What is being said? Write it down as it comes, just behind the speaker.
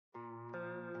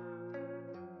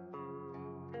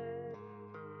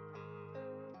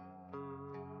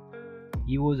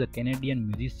He was a Canadian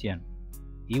musician.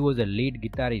 He was a lead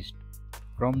guitarist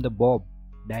from the Bob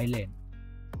Dylan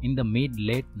in the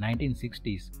mid-late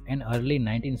 1960s and early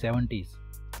 1970s.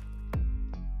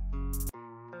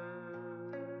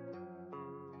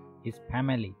 His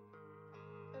family.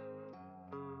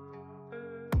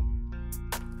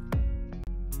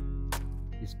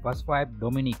 His first wife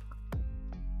Dominique.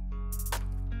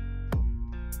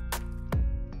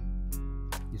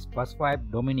 His first wife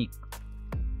Dominique.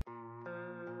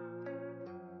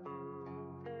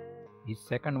 His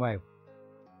second wife.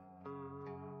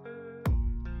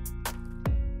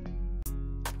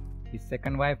 His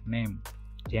second wife name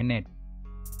Janet.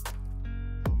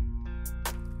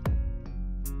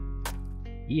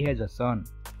 He has a son.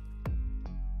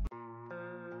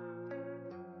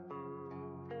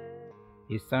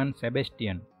 His son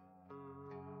Sebastian.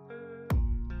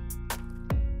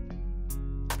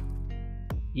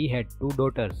 He had two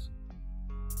daughters.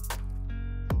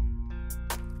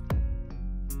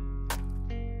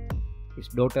 His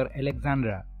daughter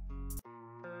Alexandra.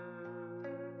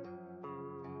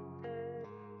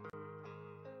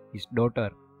 His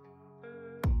daughter.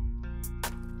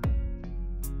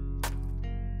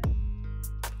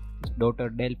 His daughter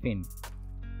Delphine.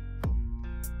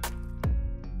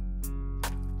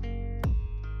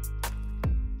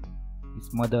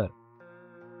 His mother.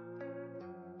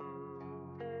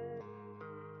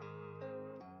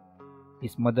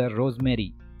 His mother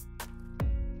Rosemary.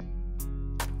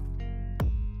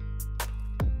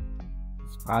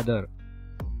 His father.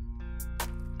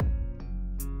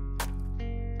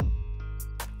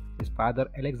 His father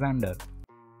Alexander.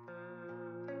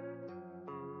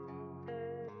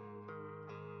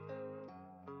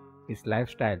 His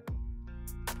lifestyle.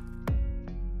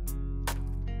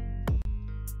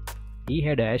 He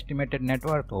had an estimated net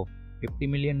worth of $50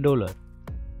 million.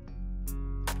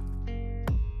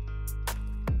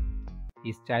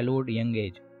 His childhood young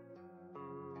age.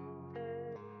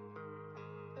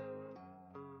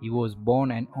 He was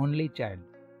born an only child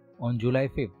on July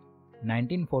 5,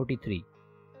 1943.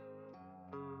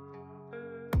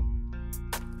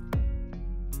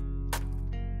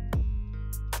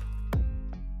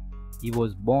 He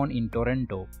was born in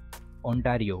Toronto,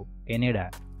 Ontario, Canada.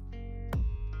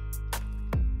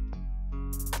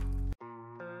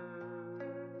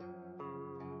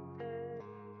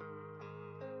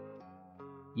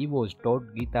 He was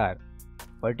taught guitar,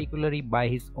 particularly by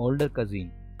his older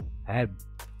cousin, Herb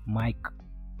Mike.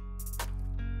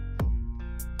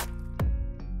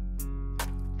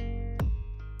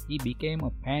 He became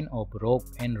a fan of rock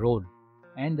and roll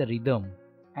and the rhythm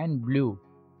and blues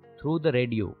through the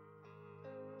radio.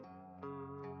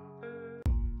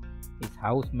 His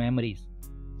house memories.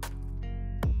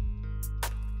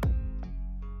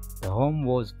 The home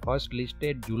was first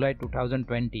listed July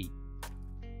 2020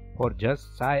 for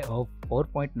just shy of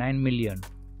 4.9 million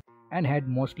and had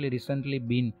mostly recently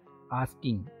been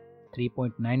asking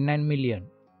 3.99 million.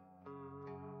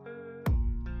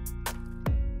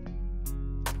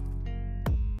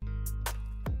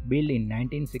 Built in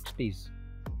 1960s,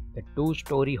 the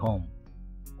two-story home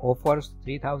offers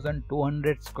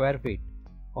 3,200 square feet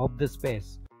of the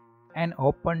space and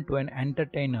open to an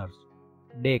entertainer's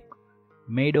deck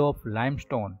made of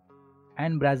limestone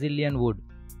and Brazilian wood.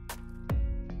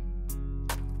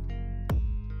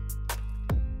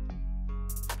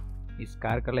 His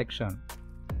car collection.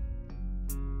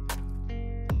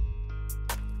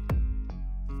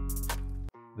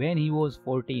 When he was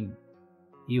 14,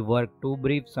 he worked two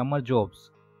brief summer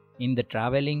jobs in the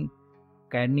traveling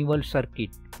carnival circuit.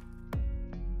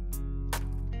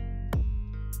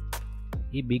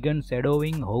 He began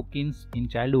shadowing Hawkins in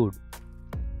childhood.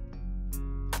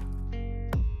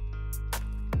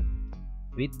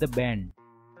 With the band.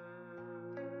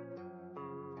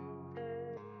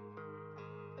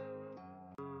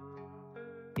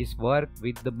 His work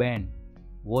with the band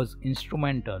was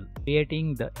instrumental in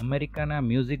creating the Americana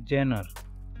music genre.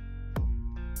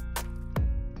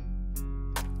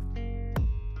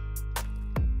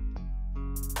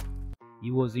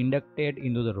 He was inducted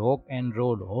into the Rock and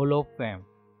Roll Hall of Fame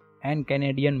and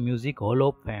Canadian Music Hall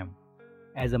of Fame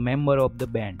as a member of the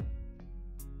band,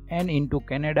 and into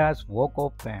Canada's Walk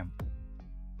of Fame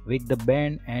with the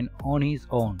band and on his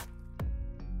own.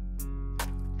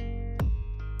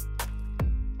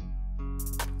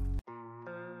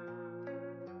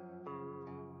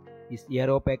 His year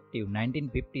of active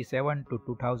 1957 to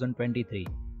 2023.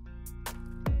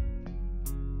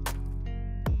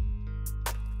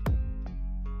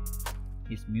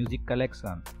 His music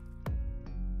collection.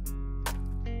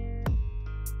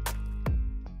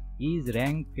 He is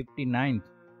ranked 59th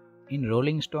in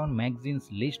Rolling Stone magazine's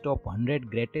list of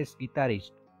 100 greatest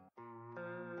guitarists.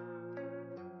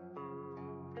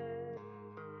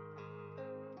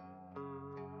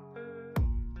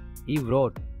 He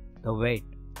wrote The Wait,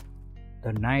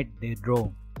 The Night They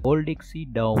Drove, Old Dixie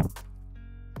Down,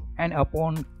 and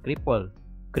Upon Cripple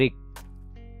Creek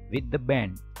with the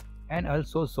band, and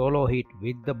also solo hit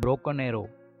with the Broken Arrow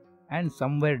and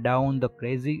Somewhere Down the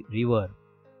Crazy River,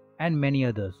 and many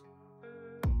others.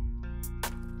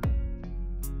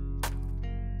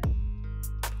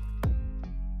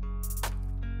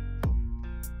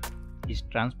 His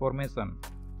transformation.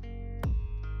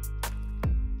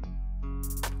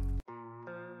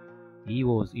 He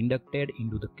was inducted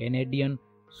into the Canadian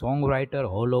Songwriter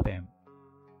Hall of Fame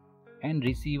and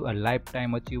received a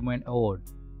Lifetime Achievement Award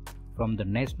from the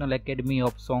National Academy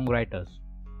of Songwriters.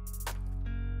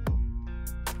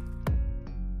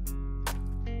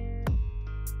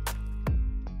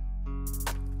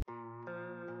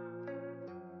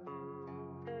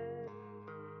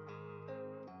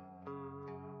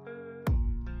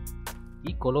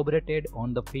 He collaborated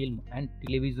on the film and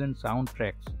television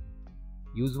soundtracks,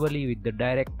 usually with the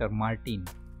director Martin.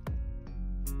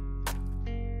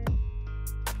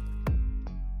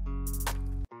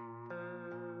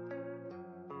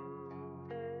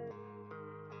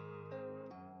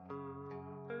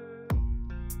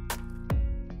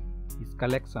 His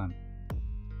collection.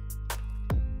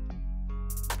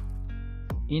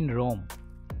 In Rome,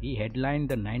 he headlined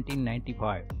the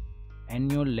 1995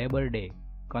 annual Labor Day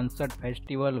concert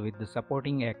festival with the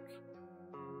supporting acts.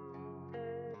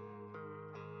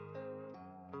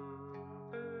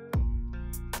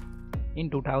 In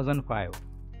 2005,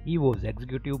 he was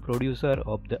executive producer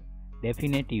of the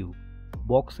definitive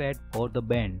box set for the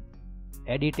band,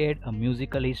 edited a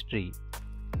musical history.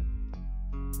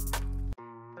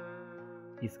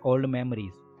 His old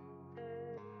memories.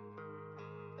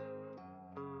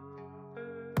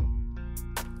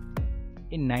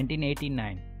 In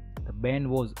 1989, the band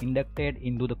was inducted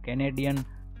into the Canadian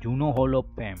Juno Hall of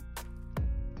Fame.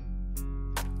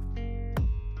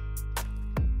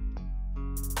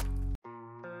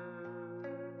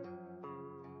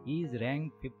 He is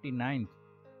ranked 59th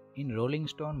in Rolling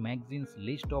Stone magazine's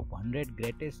list of 100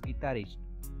 greatest guitarists.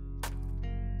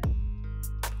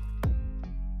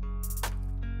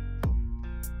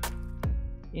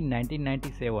 In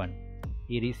 1997,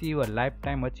 he received a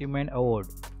Lifetime Achievement Award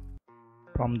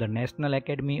from the National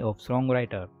Academy of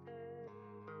Songwriters.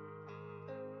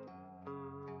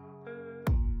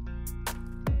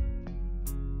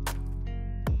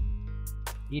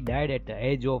 He died at the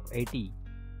age of 80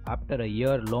 after a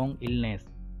year-long illness.